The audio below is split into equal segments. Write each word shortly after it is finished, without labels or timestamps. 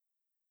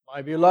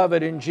My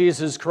beloved in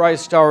Jesus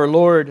Christ our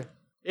Lord,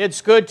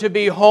 it's good to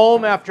be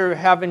home after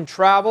having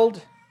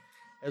traveled.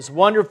 As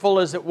wonderful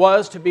as it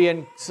was to be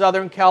in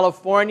Southern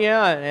California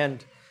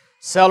and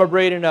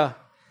celebrating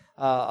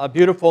a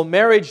beautiful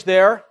marriage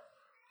there,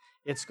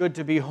 it's good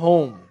to be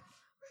home.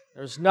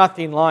 There's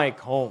nothing like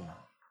home.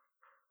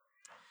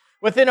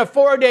 Within a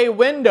 4-day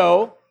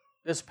window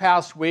this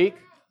past week,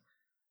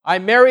 I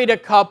married a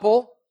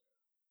couple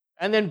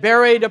and then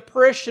buried a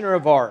parishioner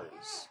of ours.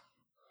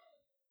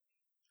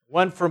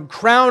 Went from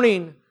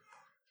crowning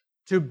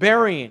to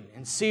burying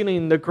and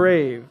sealing the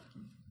grave.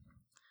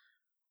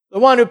 The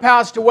one who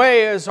passed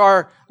away was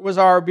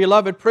our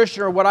beloved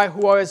parishioner, who I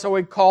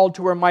always called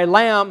to her my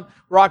lamb,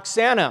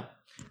 Roxana,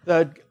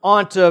 the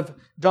aunt of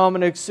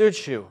Dominic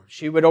Suchu.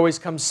 She would always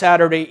come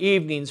Saturday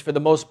evenings for the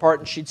most part,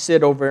 and she'd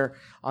sit over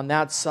on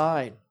that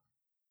side.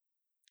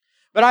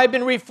 But I've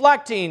been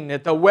reflecting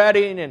at the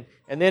wedding,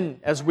 and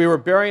then as we were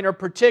burying her,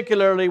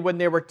 particularly when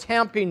they were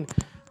tamping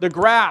the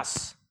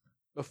grass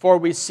before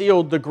we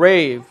sealed the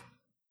grave.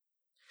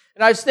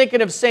 And I was thinking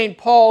of St.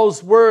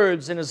 Paul's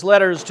words in his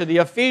letters to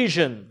the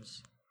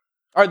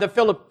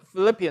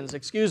Philippians.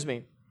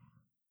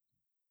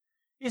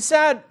 He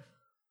said,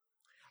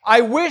 I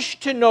wish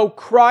to know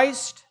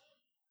Christ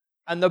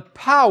and the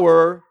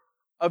power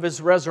of His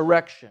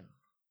resurrection.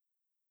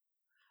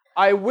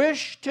 I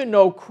wish to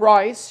know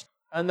Christ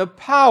and the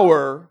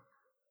power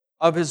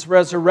of His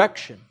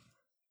resurrection.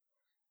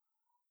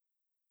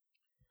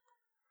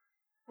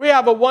 We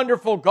have a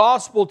wonderful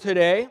gospel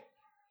today,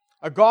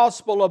 a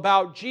gospel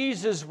about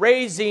Jesus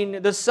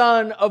raising the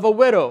son of a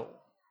widow.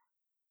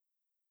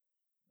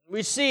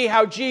 We see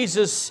how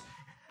Jesus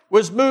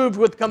was moved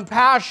with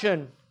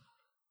compassion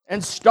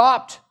and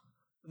stopped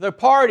the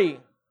party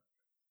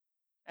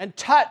and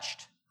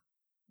touched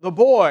the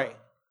boy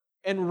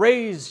and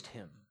raised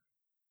him.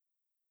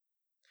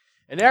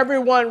 And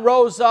everyone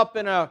rose up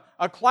in a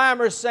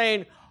clamor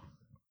saying,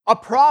 a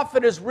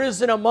prophet has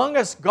risen among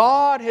us.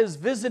 God has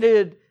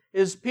visited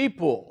His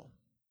people.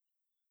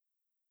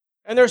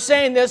 And they're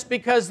saying this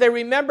because they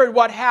remembered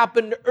what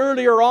happened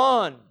earlier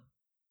on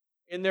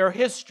in their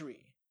history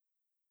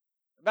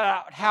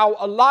about how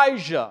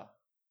Elijah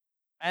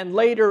and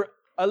later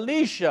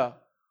Elisha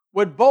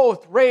would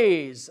both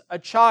raise a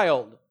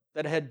child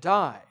that had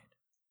died.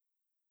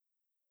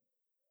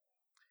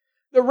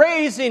 The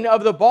raising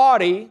of the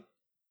body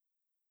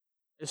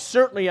is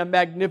certainly a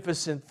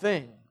magnificent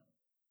thing,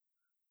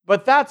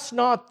 but that's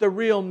not the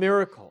real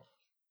miracle.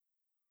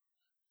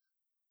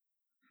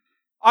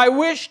 I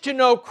wish to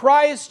know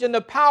Christ and the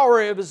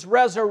power of His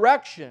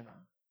resurrection.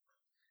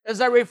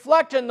 As I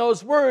reflect on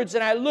those words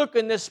and I look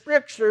in the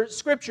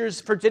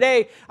scriptures for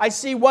today, I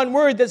see one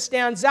word that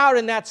stands out,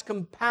 and that's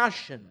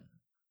compassion.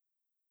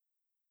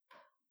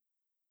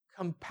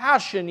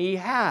 Compassion He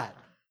had.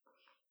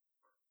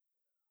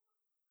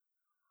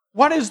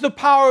 What is the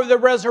power of the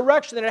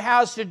resurrection that it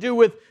has to do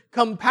with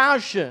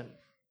compassion?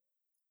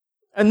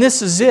 And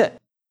this is it.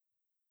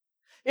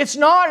 It's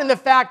not in the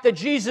fact that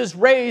Jesus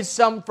raised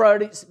some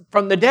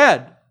from the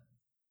dead.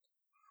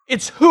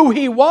 It's who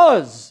He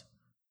was.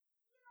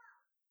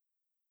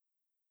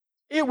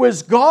 It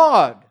was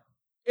God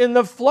in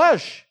the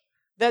flesh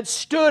that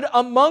stood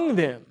among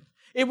them.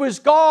 It was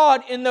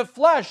God in the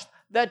flesh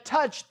that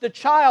touched the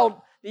child,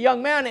 the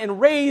young man,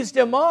 and raised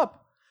him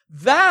up.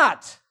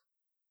 That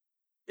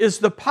is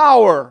the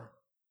power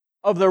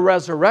of the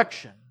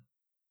resurrection.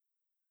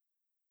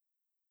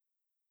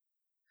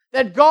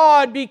 That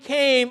God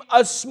became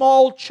a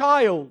small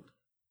child.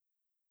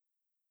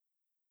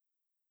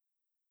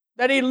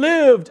 That He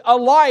lived a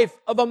life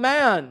of a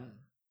man.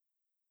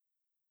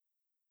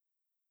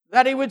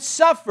 That He would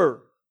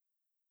suffer.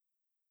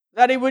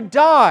 That He would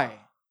die.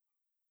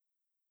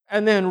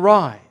 And then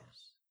rise.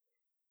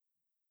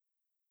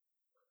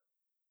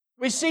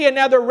 We see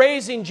another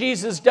raising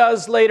Jesus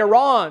does later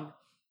on.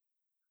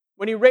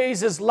 When He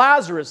raises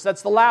Lazarus.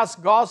 That's the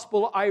last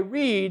gospel I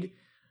read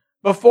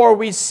before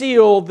we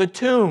seal the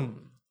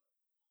tomb.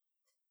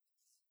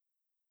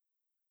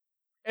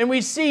 And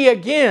we see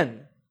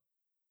again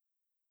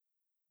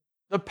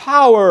the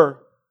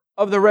power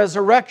of the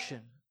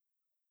resurrection.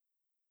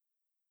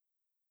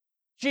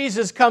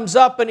 Jesus comes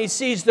up and He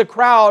sees the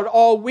crowd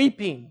all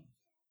weeping.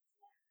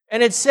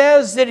 And it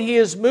says that He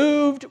is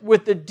moved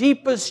with the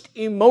deepest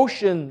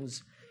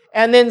emotions,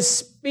 and then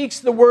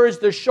speaks the words,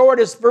 the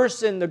shortest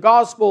verse in the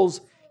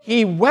Gospels,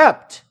 He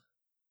wept.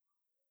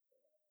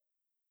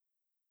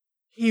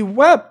 He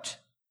wept.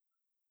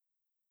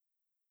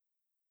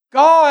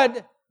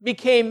 God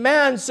became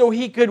man so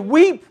He could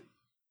weep.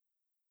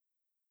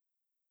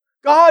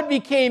 God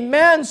became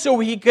man so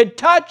He could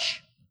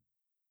touch.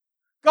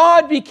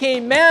 God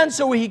became man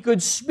so He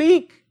could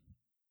speak.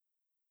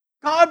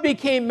 God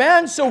became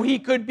man so He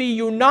could be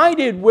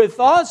united with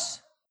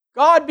us.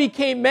 God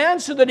became man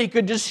so that He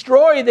could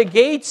destroy the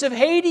gates of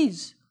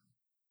Hades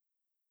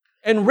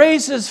and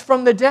raise us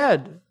from the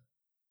dead.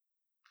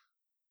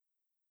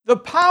 The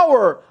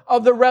power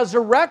of the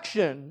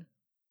resurrection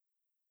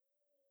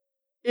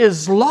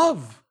is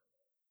love.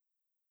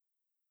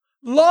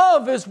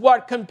 Love is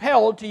what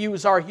compelled, to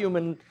use our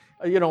human,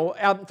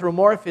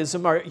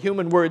 anthropomorphism, our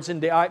human words in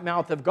the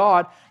mouth of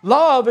God.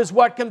 Love is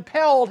what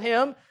compelled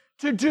him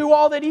to do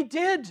all that he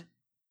did.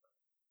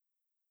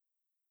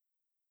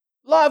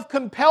 Love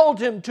compelled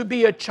him to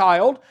be a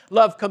child.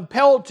 Love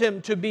compelled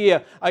him to be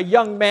a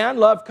young man.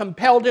 Love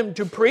compelled him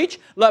to preach.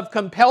 Love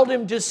compelled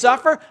him to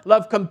suffer.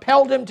 Love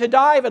compelled him to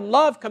die. And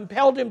love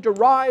compelled him to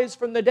rise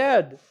from the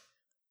dead.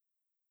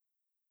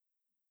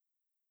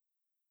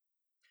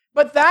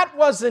 But that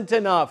wasn't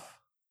enough.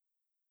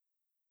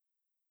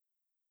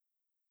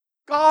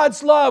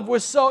 God's love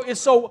is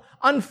so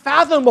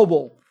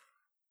unfathomable.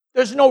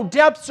 There's no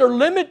depths or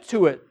limit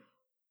to it.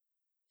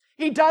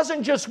 He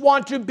doesn't just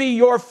want to be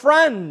your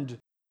friend.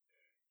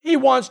 He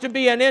wants to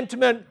be an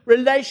intimate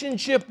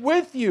relationship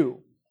with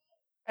you.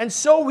 And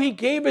so He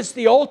gave us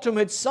the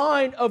ultimate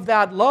sign of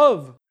that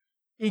love.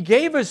 He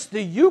gave us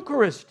the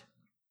Eucharist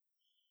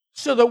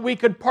so that we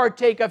could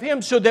partake of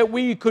Him, so that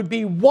we could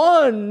be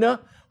one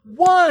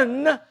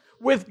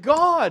with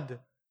God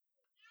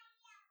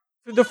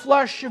through the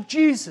flesh of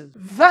Jesus.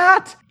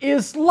 That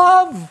is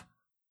love.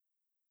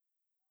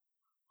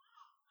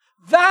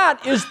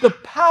 That is the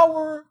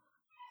power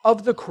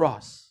of the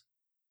cross.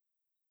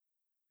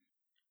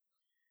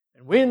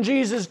 And when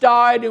Jesus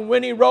died and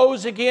when He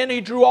rose again,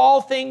 He drew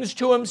all things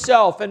to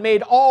Himself and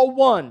made all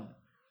one,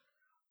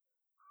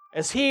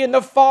 as He and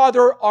the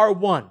Father are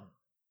one.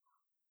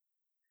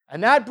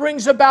 And that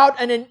brings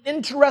about an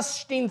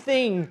interesting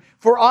thing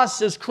for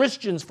us as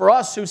Christians, for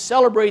us who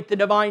celebrate the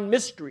divine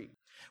mystery.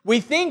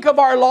 We think of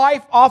our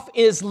life off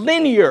as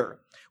linear.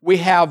 We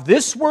have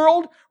this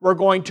world, we're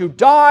going to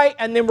die,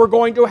 and then we're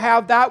going to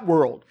have that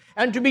world.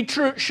 And to be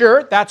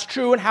sure, that's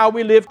true in how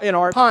we live in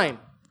our time.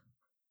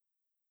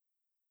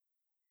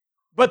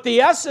 But the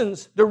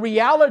essence, the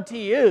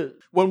reality is,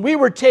 when we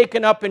were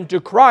taken up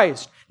into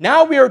Christ,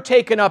 now we are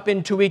taken up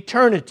into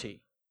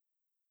eternity.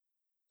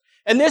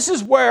 And this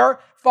is where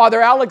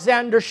Father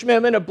Alexander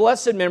Schmemann, of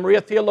blessed memory,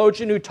 a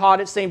theologian who taught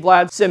at St.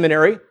 Vlad's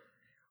Seminary,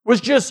 was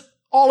just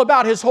all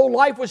about, his whole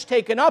life was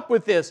taken up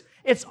with this.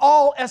 It's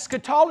all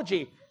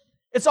eschatology.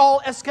 It's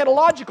all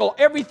eschatological.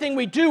 Everything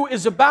we do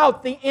is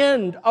about the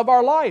end of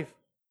our life.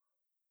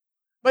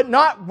 But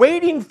not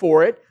waiting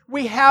for it,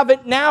 we have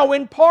it now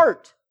in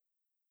part.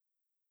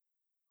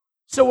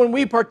 So when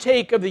we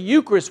partake of the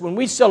Eucharist, when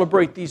we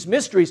celebrate these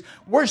mysteries,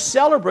 we're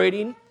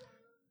celebrating,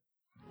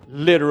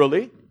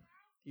 literally,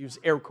 use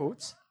air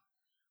quotes,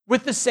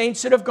 with the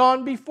saints that have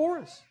gone before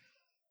us.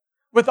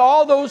 With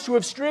all those who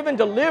have striven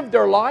to live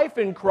their life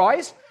in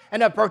Christ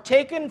and have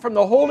partaken from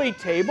the holy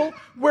table,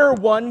 we're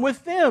one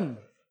with them.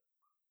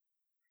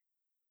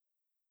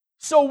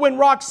 So when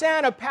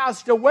Roxana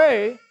passed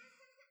away,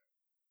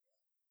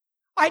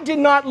 I did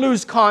not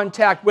lose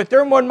contact with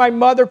her. When my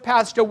mother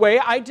passed away,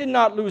 I did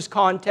not lose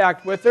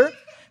contact with her.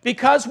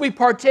 Because we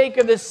partake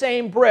of the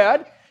same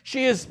bread,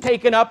 she is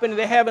taken up into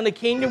the heavenly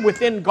kingdom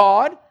within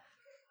God.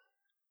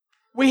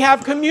 We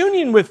have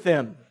communion with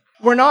them.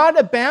 We're not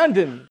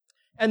abandoned.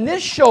 And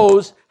this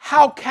shows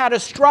how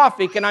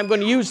catastrophic, and I'm going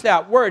to use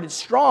that word, it's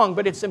strong,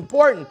 but it's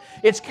important.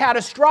 It's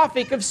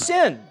catastrophic of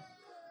sin.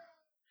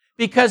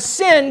 Because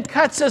sin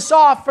cuts us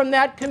off from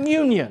that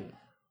communion.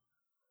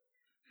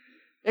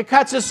 It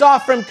cuts us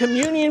off from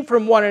communion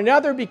from one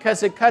another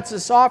because it cuts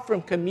us off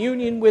from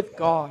communion with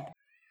God.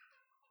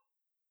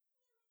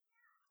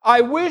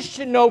 I wish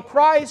to know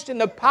Christ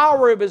and the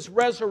power of His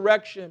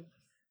resurrection,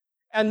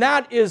 and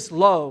that is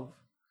love.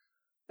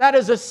 That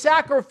is a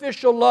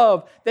sacrificial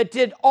love that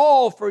did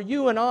all for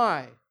you and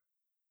I.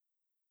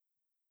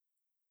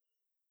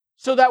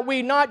 So that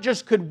we not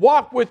just could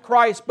walk with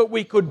Christ, but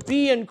we could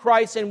be in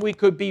Christ and we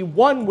could be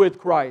one with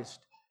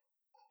Christ.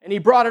 And He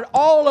brought it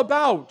all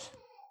about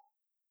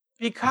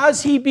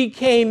because He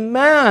became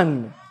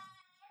man.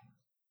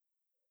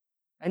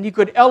 And He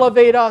could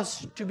elevate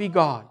us to be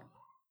God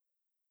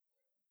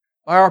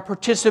by our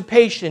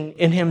participation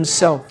in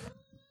Himself.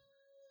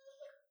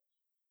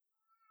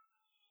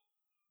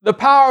 The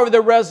power of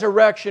the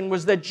resurrection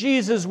was that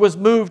Jesus was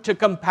moved to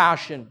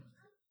compassion.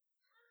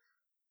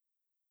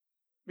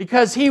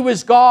 Because He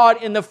was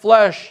God in the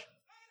flesh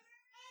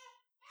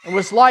and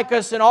was like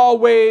us in all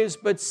ways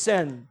but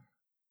sin.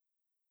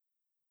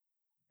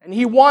 And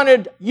He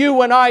wanted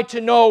you and I to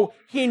know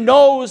He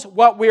knows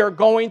what we are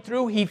going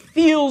through. He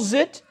feels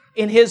it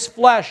in His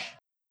flesh.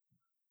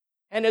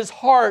 And His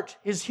heart,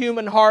 His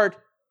human heart,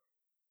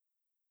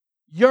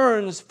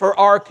 yearns for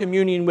our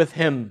communion with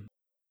Him.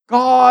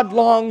 God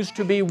longs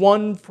to be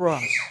one for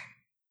us.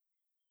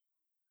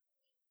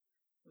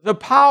 The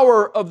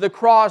power of the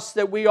cross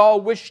that we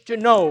all wish to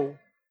know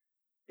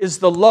is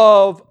the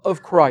love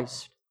of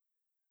Christ.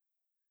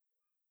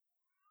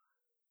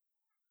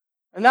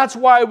 And that's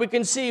why we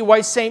can see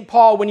why St.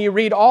 Paul, when you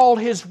read all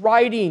his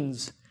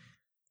writings,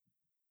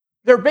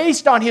 they're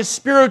based on his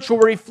spiritual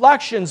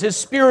reflections, his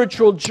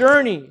spiritual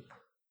journey.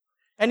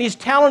 And he's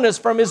telling us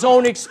from his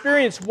own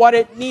experience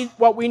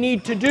what we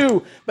need to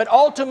do. But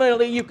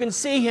ultimately, you can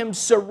see him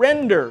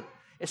surrender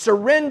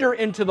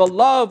into the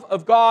love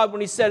of God when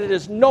he said, "It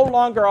is no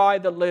longer I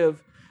that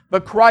live,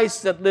 but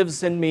Christ that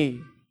lives in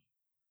me."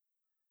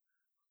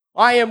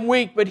 I am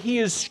weak, but He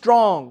is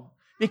strong,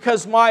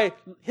 because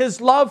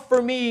His love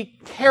for me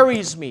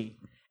carries me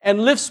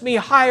and lifts me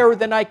higher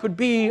than I could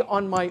be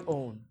on my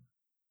own.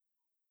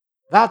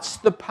 That's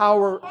the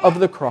power of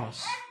the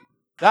cross.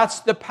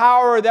 That's the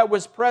power that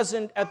was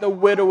present at the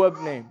widow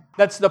of Nain.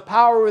 That's the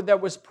power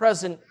that was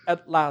present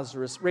at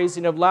Lazarus,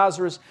 raising of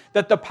Lazarus.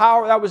 That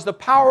was the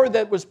power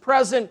that was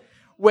present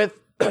with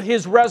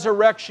His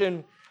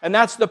resurrection. And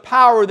that's the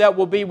power that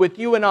will be with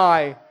you and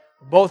I,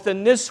 both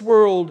in this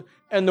world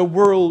and the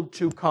world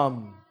to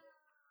come.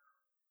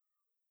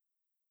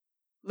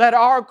 Let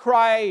our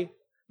cry,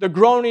 the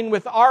groaning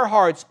with our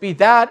hearts, be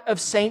that of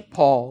St.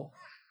 Paul.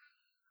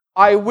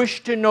 I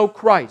wish to know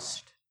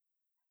Christ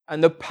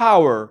and the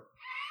power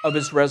of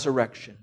His resurrection.